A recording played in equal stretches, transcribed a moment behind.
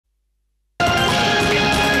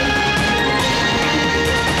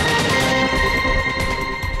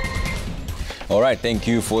All right, thank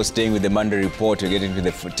you for staying with the Monday Report. We're getting to the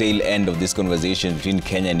tail end of this conversation between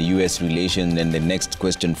Kenya and U.S. relations. And the next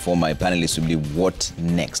question for my panelists will be, what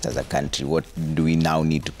next as a country? What do we now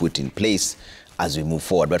need to put in place as we move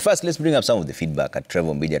forward? But first, let's bring up some of the feedback at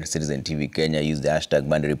Trevor Mbija at Citizen TV Kenya. Use the hashtag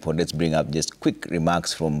Monday Report. Let's bring up just quick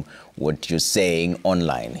remarks from what you're saying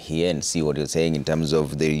online here and see what you're saying in terms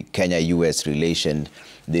of the Kenya-U.S. relation.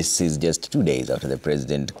 This is just 2 days after the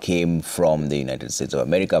president came from the United States of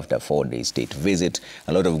America after a 4-day state visit.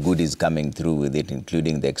 A lot of goodies coming through with it,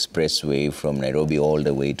 including the expressway from Nairobi all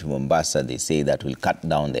the way to Mombasa. They say that will cut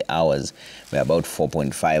down the hours by about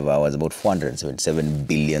 4.5 hours, about 477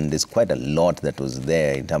 billion. There's quite a lot that was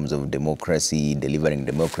there in terms of democracy, delivering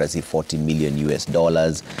democracy, $40 million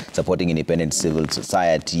US, supporting independent civil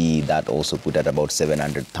society. That also put at about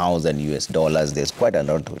 700,000 US dollars. There's quite a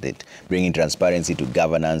lot with it. Bringing transparency to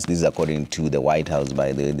governance. This is according to the White House.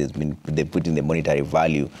 By the way, they're putting the monetary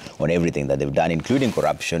value on everything that they've done, including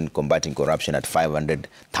corruption, combating corruption at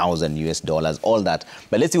 500,000 US dollars, all that.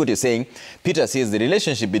 But let's see what you're saying. Peter says the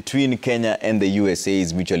relationship between Kenya and the USA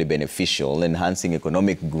is mutually beneficial, enhancing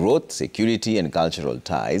economic growth, security, and cultural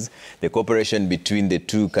ties. The cooperation between the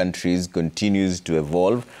two countries continues to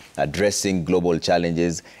evolve, addressing global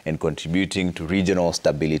challenges and contributing to regional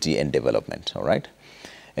stability and development. All right?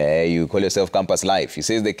 You call yourself Campus Life. He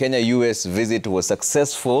says the Kenya-US visit was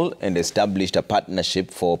successful and established a partnership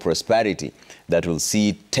for prosperity that will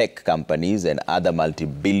see tech companies and other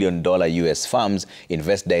multi-billion-dollar US firms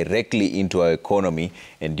invest directly into our economy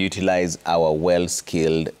and utilize our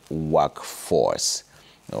well-skilled workforce.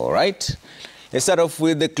 All right. Let's start off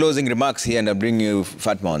with the closing remarks here, and I'll bring you,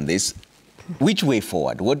 Fatma, on this. Which way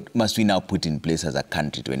forward? What must we now put in place as a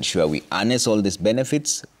country to ensure we harness all these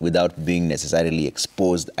benefits without being necessarily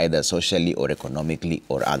exposed either socially or economically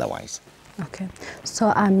or otherwise? Okay.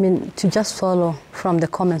 So, I mean, to just follow from the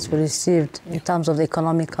comments we received in terms of the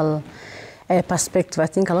economical perspective, I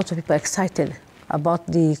think a lot of people are excited about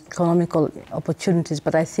the economical opportunities,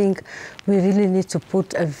 but I think we really need to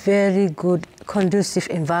put a very good, conducive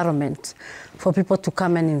environment for people to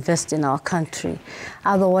come and invest in our country.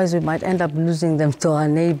 Otherwise, we might end up losing them to our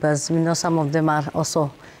neighbors. We know some of them are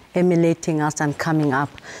also emulating us and coming up.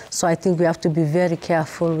 So I think we have to be very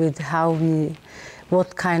careful with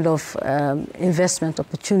what kind of investment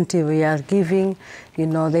opportunity we are giving, you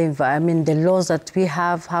know, the laws that we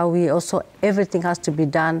have, how we also, everything has to be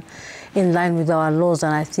done in line with our laws.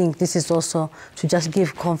 And I think this is also to just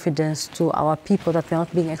give confidence to our people that we're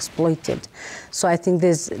not being exploited. So I think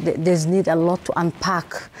there's need a lot to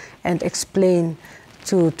unpack and explain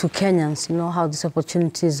to Kenyans, you know, how this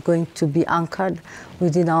opportunity is going to be anchored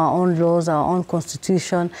within our own laws, our own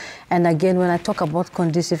constitution. And again, when I talk about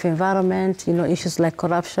conducive environment, you know, issues like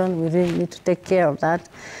corruption, we really need to take care of that.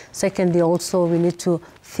 Secondly, also, we need to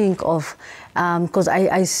think of, because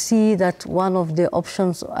I see that one of the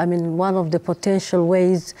options, one of the potential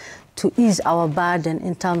ways to ease our burden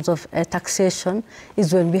in terms of taxation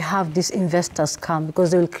is when we have these investors come,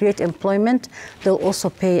 because they will create employment, they'll also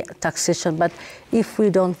pay taxation. But if we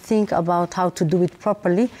don't think about how to do it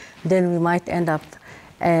properly, then we might end up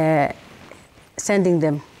sending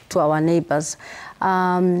them to our neighbors.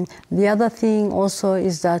 The other thing also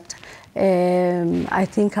is that I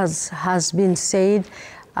think has been said,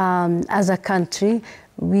 as a country,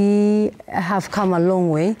 we have come a long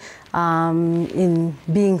way in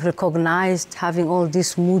being recognized, having all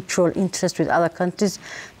this mutual interest with other countries,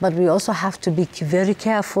 but we also have to be very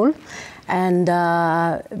careful and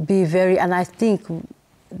and I think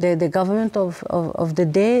the government of the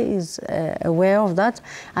day is aware of that,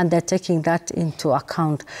 and they're taking that into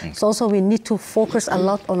account. So also we need to focus a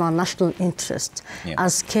lot on our national interest.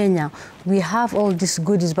 As Kenya, we have all these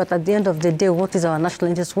goodies, but at the end of the day, what is our national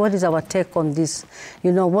interest? What is our take on this?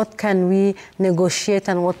 You know, what can we negotiate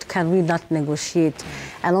and what can we not negotiate?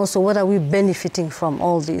 And also, what are we benefiting from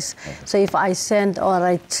all this? So if I send or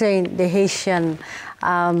I train the Haitian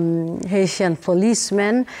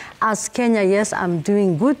policemen, as Kenya, yes, I'm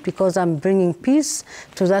doing good because I'm bringing peace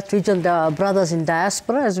to that region. There are brothers in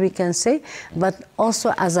diaspora, as we can say, but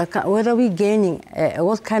also as what are we gaining?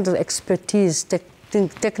 What kind of expertise,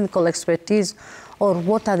 technical expertise, or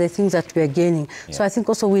what are the things that we are gaining? So I think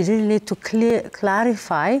also we really need to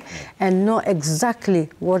clarify and know exactly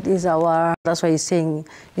what is our, that's why he's saying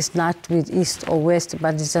it's not with East or West,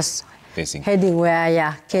 but it's just heading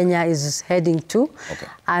where Kenya is heading to.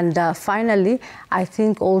 And finally, I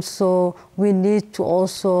think also we need to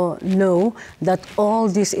also know that all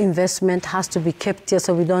this investment has to be kept here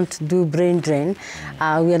so we don't do brain drain.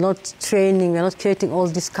 We are not training, we are not creating all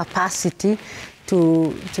this capacity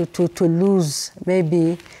to lose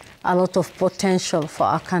maybe a lot of potential for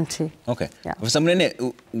our country. Okay. Yeah. Professor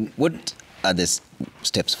Munene, what are the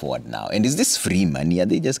steps forward now? And is this free money? Are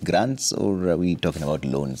they just grants, or are we talking about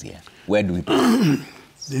loans here? Where do we put it?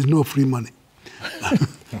 There's no free money.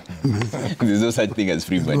 There's no such thing as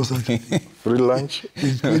free money. No such thing. Free lunch?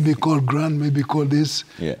 It may be called grant, maybe called this.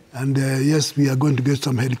 Yeah. And yes, we are going to get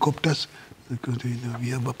some helicopters because we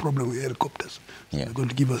have a problem with helicopters. So Yeah. they're going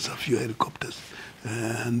to give us a few helicopters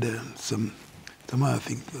and some other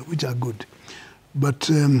things, which are good. But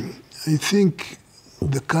I think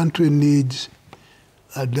the country needs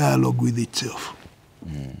a dialogue with itself.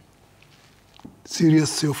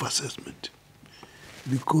 Serious self-assessment.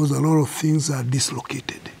 Because a lot of things are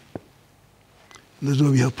dislocated. That's why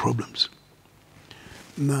we have problems.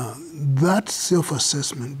 Now, that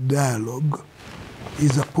self-assessment dialogue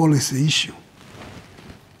is a policy issue.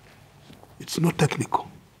 It's not technical.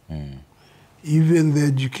 Even the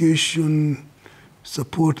education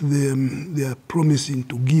support they are promising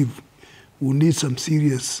to give will need some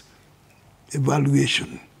serious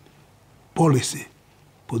evaluation, policy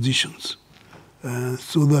positions,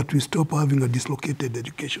 so that we stop having a dislocated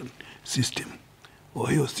education system or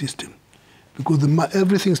health system. Because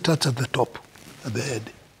everything starts at the top, at the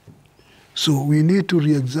head. So we need to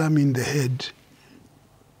re-examine the head,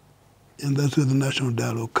 and that's where the national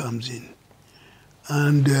dialogue comes in.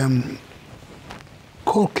 And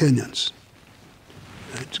call Kenyans.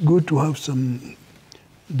 It's good to have some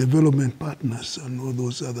development partners and all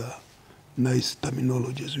those other nice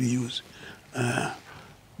terminologies we use.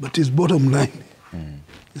 But its bottom line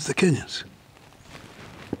is the Kenyans.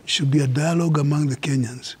 It should be a dialogue among the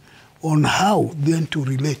Kenyans on how then to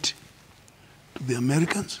relate to the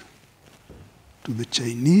Americans, to the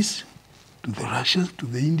Chinese, to the Russians, to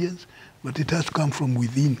the Indians, but it has to come from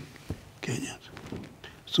within Kenyans.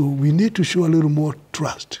 So we need to show a little more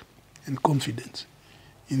trust and confidence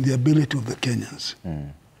in the ability of the Kenyans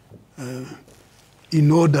in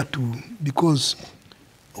order to, because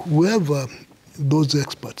whoever those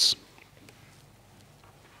experts,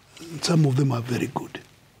 some of them are very good,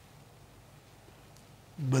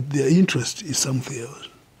 but their interest is something else.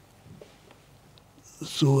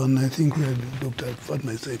 So, and I think Dr.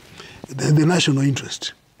 Fatma said, the national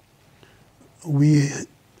interest. We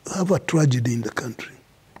have a tragedy in the country,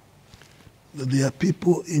 that there are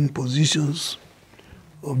people in positions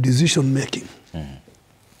of decision-making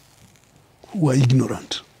who are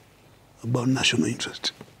ignorant about national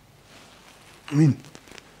interest. I mean,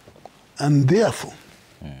 and therefore,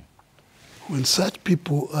 when such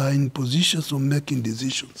people are in positions of making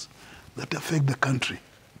decisions that affect the country,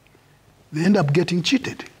 they end up getting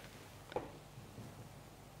cheated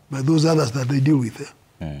by those others that they deal with.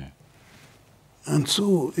 And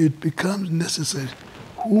so it becomes necessary,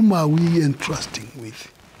 whom are we entrusting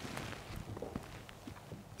with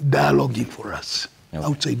dialoguing for us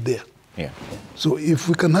outside there? Yeah. So if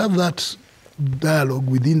we can have that dialogue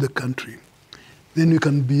within the country, then we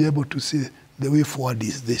can be able to say the way forward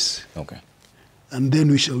is this. Okay. And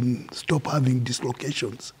then we shall stop having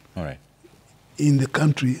dislocations All right. in the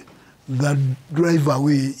country that drive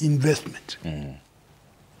away investment,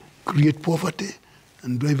 create poverty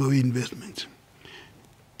and drive away investment.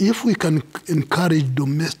 If we can encourage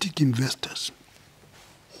domestic investors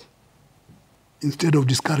instead of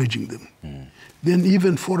discouraging them, then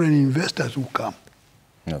even foreign investors will come.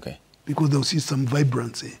 Okay. Because they'll see some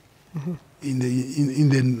vibrancy in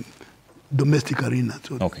the domestic arena.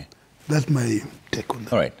 So Okay. that's my take on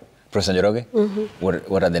that. All right. Professor Njoroge,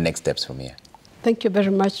 what are the next steps from here? Thank you very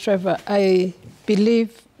much, Trevor. I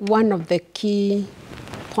believe one of the key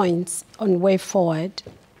points on way forward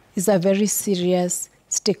is a very serious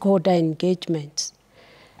stakeholder engagement,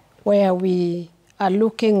 where we are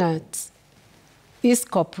looking at this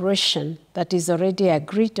cooperation that is already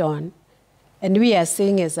agreed on, and we are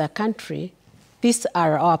saying as a country, these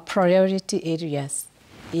are our priority areas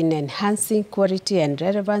in enhancing quality and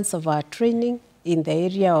relevance of our training in the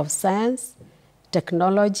area of science,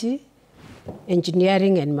 technology,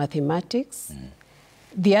 engineering, and mathematics.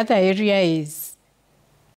 The other area is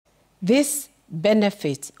these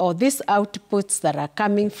benefits or these outputs that are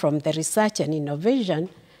coming from the research and innovation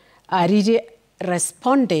are really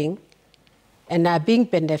responding and are being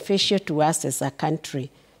beneficial to us as a country.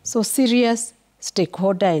 So serious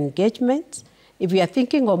stakeholder engagement. If we are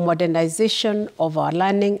thinking of modernization of our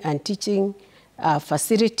learning and teaching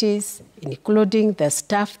facilities, including the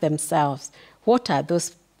staff themselves, what are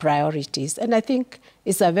those priorities? And I think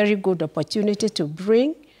it's a very good opportunity to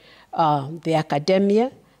bring the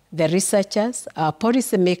academia, the researchers, our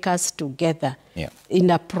policymakers together in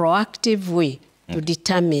a proactive way to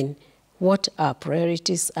determine what our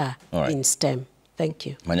priorities are in STEM. Thank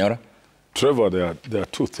you. Manyora? Trevor, there are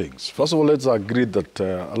two things. First of all, let's agree that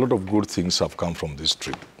a lot of good things have come from this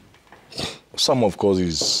trip. Some, of course,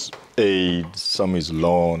 is aid, some is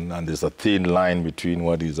loan, and there's a thin line between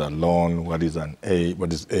what is a loan, what is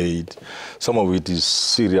aid. Some of it is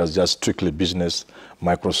serious, just strictly business,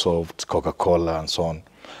 Microsoft, Coca-Cola, and so on.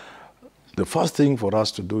 The first thing for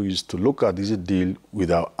us to do is to look at this deal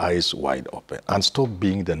with our eyes wide open and stop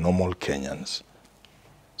being the normal Kenyans.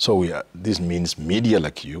 So this means media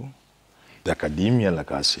like you, the academia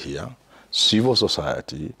like us here, civil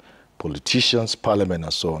society, politicians, parliament,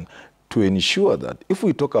 and so on, to ensure that if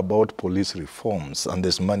we talk about police reforms and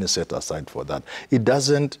there's money set aside for that, it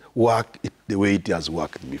doesn't work the way it has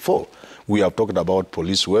worked before. We have talked about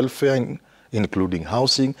police welfare, including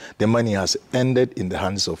housing. The money has ended in the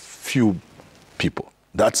hands of few people.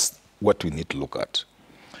 That's what we need to look at.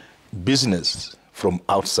 Business from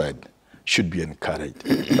outside should be encouraged.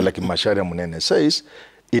 But like Macharia Munene says,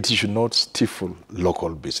 it should not stifle local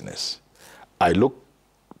business. I look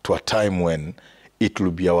to a time when it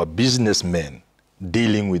will be our businessmen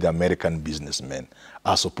dealing with American businessmen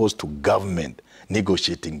as opposed to government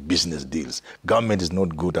negotiating business deals. Government is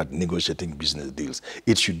not good at negotiating business deals.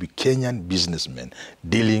 It should be Kenyan businessmen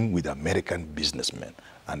dealing with American businessmen.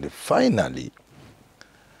 And finally,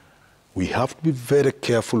 we have to be very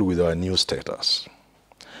careful with our new status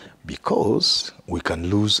because we can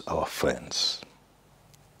lose our friends,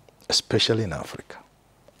 especially in Africa.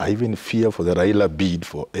 I even fear for the Raila bid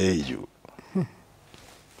for AU.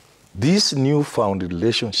 This newfound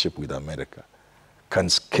relationship with America can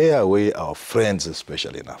scare away our friends,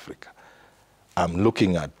 especially in Africa. I'm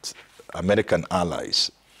looking at American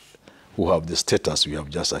allies who have the status we have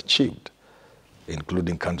just achieved,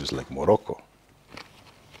 including countries like Morocco.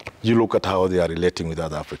 You look at how they are relating with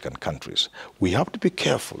other African countries. We have to be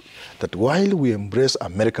careful that while we embrace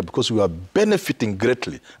America because we are benefiting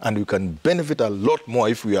greatly, and we can benefit a lot more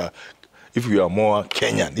if we are more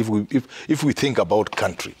Kenyan, if we think about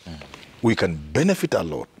country, we can benefit a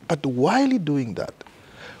lot. But while doing that,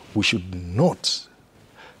 we should not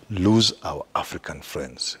lose our African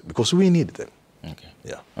friends because we need them. Okay.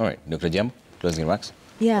 Yeah. All right, Dr. Jam, closing remarks?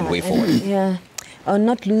 Yeah. Way forward. Yeah.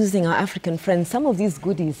 Not losing our African friends. Some of these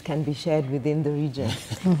goodies can be shared within the region.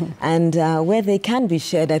 And where they can be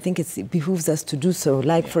shared, I think it behooves us to do so.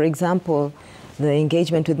 Like, for example, the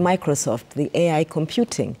engagement with Microsoft, the AI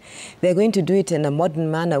computing. They're going to do it in a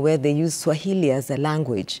modern manner where they use Swahili as a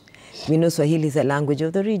language. We know Swahili is a language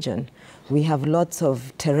of the region. We have lots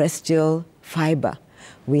of terrestrial fiber.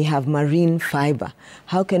 We have marine fiber.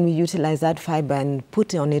 How can we utilize that fiber and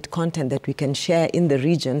put on it content that we can share in the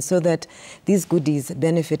region so that these goodies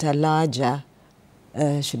benefit a larger,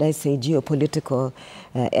 should I say, geopolitical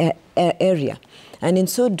area? And in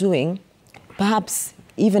so doing, perhaps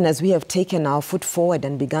even as we have taken our foot forward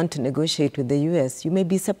and begun to negotiate with the US, you may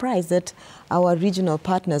be surprised that our regional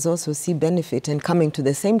partners also see benefit in coming to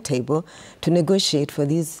the same table to negotiate for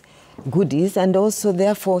these goodies and also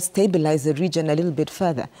therefore stabilize the region a little bit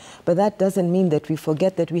further. But that doesn't mean that we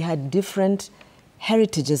forget that we had different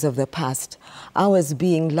heritages of the past. Ours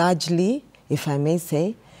being largely, if I may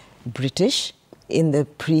say, British in the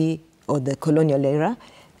or the colonial era,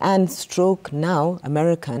 and stroke now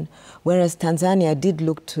American, whereas Tanzania did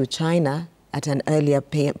look to China at an earlier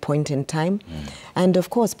point in time. And of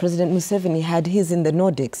course, President Museveni had his in the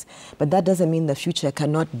Nordics, but that doesn't mean the future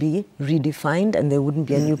cannot be redefined and there wouldn't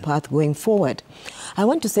be a new path going forward. I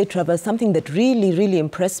want to say, Trevor, something that really, really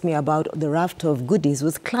impressed me about the raft of goodies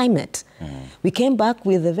was climate. We came back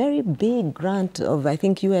with a very big grant of, I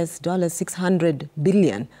think, US $600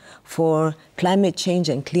 billion for climate change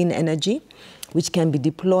and clean energy, which can be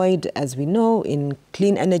deployed, as we know, in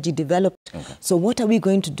clean energy development. Okay. So what are we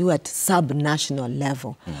going to do at sub-national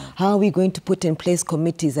level? How are we going to put in place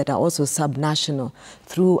committees that are also sub-national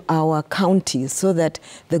through our counties so that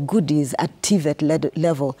the goodies at TVET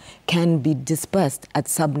level can be dispersed at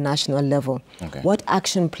sub-national level? Okay. What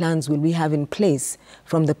action plans will we have in place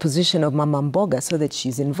from the position of Mama Mboga so that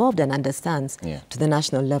she's involved and understands to the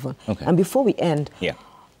national level? Okay. And before we end,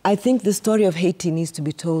 I think the story of Haiti needs to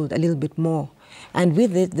be told a little bit more. And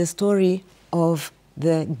with it, the story of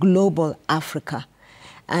the global Africa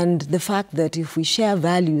and the fact that if we share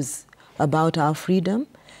values about our freedom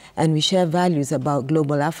and we share values about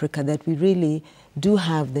global Africa, that we really do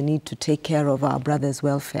have the need to take care of our brothers'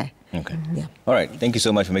 welfare. Okay. Yeah. All right. Thank you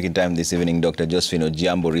so much for making time this evening, Dr. Josephine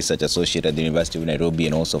Ojiambo, Research Associate at the University of Nairobi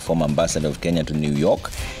and also former Ambassador of Kenya to New York,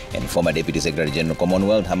 and former Deputy Secretary General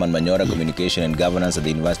Commonwealth, Herman Manyora, Communication and Governance at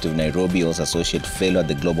the University of Nairobi, also Associate Fellow at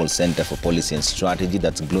the Global Center for Policy and Strategy,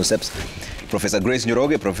 that's GLOSEPS. Professor Grace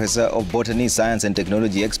Njoroge, Professor of Botany, Science and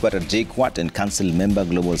Technology expert at JKUAT and Council Member,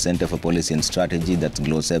 Global Center for Policy and Strategy, that's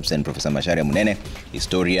GLOCEPS, and Professor Macharia Munene,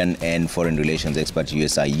 Historian and Foreign Relations expert,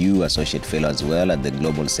 USIU, Associate Fellow as well at the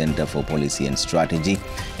Global Center for Policy and Strategy,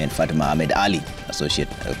 and Fatima Ahmed Ali, Associate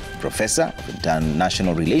Professor of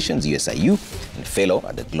International Relations, USIU, and Fellow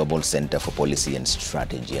at the Global Center for Policy and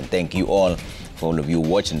Strategy. And thank you all for all of you who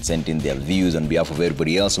watched and sent in their views. On behalf of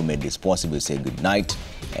everybody else who made this possible, say good night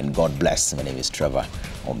and God bless. My name is Trevor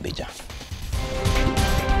Ombija.